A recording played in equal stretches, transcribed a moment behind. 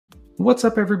What's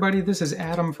up, everybody? This is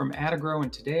Adam from Adagrow,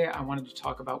 and today I wanted to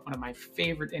talk about one of my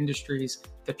favorite industries,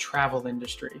 the travel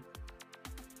industry.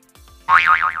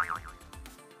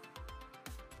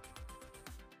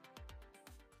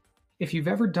 If you've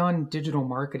ever done digital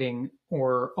marketing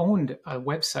or owned a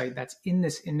website that's in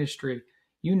this industry,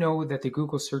 you know that the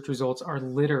Google search results are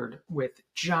littered with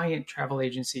giant travel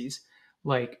agencies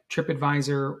like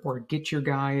TripAdvisor or Get Your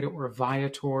Guide or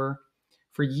Viator.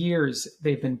 For years,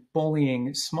 they've been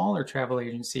bullying smaller travel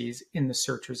agencies in the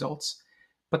search results,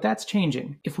 but that's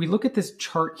changing. If we look at this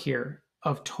chart here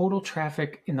of total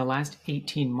traffic in the last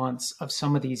 18 months of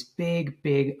some of these big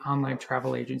online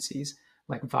travel agencies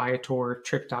like Viator,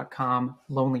 Trip.com,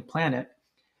 Lonely Planet,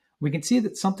 we can see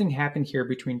that something happened here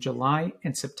between July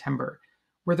and September,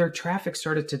 where their traffic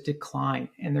started to decline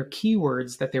and their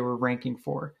keywords that they were ranking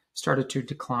for started to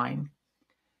decline.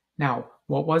 Now,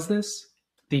 what was this?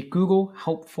 The Google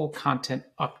Helpful Content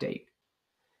Update.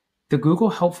 The Google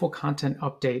Helpful Content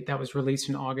Update that was released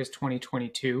in August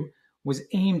 2022 was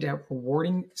aimed at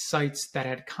rewarding sites that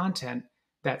had content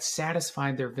that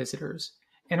satisfied their visitors,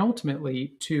 and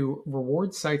ultimately to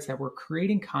reward sites that were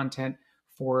creating content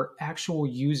for actual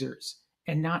users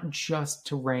and not just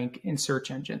to rank in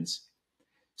search engines.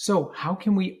 So how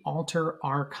can we alter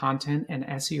our content and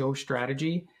SEO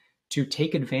strategy to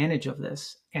take advantage of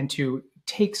this and to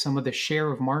take some of the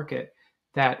share of market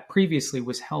that previously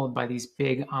was held by these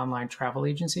big online travel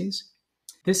agencies?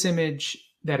 This image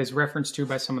that is referenced to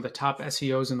by some of the top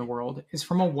SEOs in the world is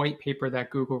from a white paper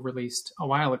that Google released a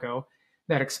while ago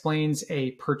that explains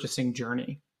a purchasing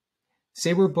journey.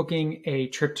 Say we're booking a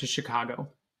trip to Chicago.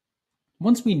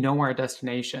 Once we know our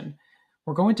destination,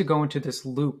 we're going to go into this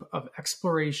loop of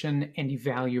exploration and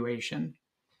evaluation.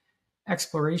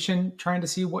 Exploration, trying to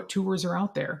see what tours are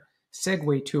out there.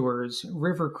 Segway tours,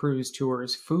 river cruise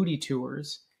tours, foodie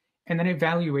tours, and then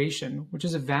evaluation, which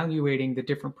is evaluating the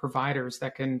different providers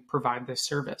that can provide this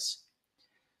service.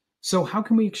 So how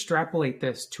can we extrapolate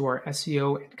this to our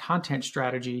SEO and content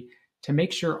strategy to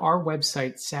make sure our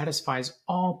website satisfies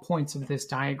all points of this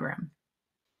diagram?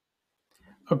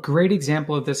 A great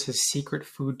example of this is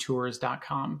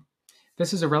secretfoodtours.com.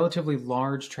 This is a relatively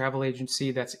large travel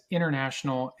agency that's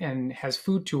international and has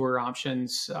food tour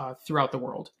options throughout the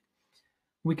world.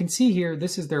 We can see here,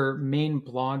 this is their main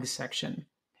blog section,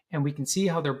 and we can see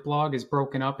how their blog is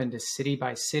broken up into city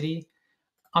by city.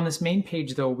 On this main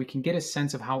page, though, we can get a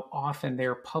sense of how often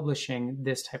they're publishing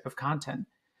this type of content.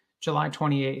 July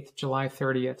 28th, July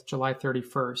 30th, July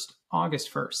 31st,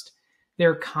 August 1st.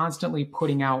 They're constantly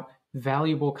putting out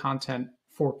valuable content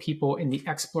for people in the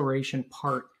exploration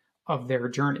part of their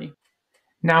journey.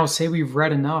 Now, say we've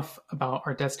read enough about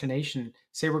our destination.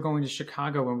 Say we're going to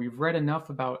Chicago and we've read enough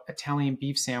about Italian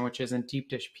beef sandwiches and deep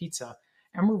dish pizza,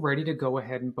 and we're ready to go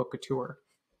ahead and book a tour.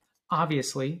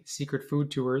 Obviously, Secret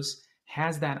Food Tours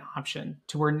has that option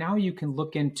to where now you can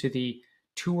look into the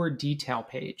tour detail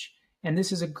page. And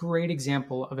this is a great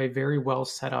example of a very well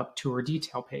set up tour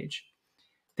detail page.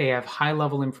 They have high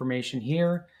level information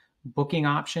here, booking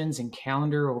options and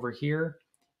calendar over here.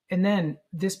 And then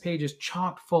this page is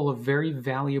chock full of very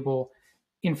valuable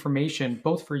information,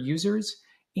 both for users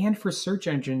and for search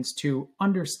engines to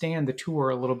understand the tour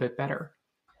a little bit better.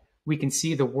 We can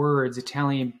see the words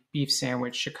Italian beef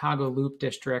sandwich, Chicago Loop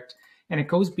District, and it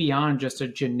goes beyond just a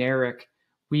generic,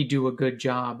 we do a good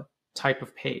job type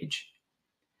of page.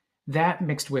 That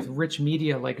mixed with rich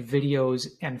media like videos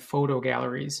and photo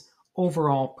galleries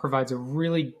overall provides a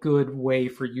really good way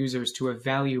for users to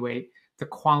evaluate the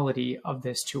quality of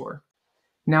this tour.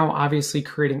 Now, obviously,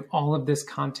 creating all of this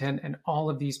content and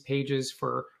all of these pages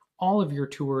for all of your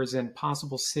tours and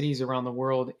possible cities around the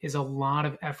world is a lot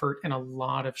of effort and a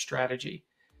lot of strategy.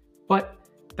 But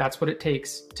that's what it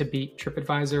takes to beat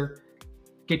TripAdvisor,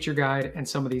 Get Your Guide, and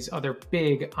some of these other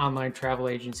big online travel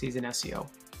agencies in SEO.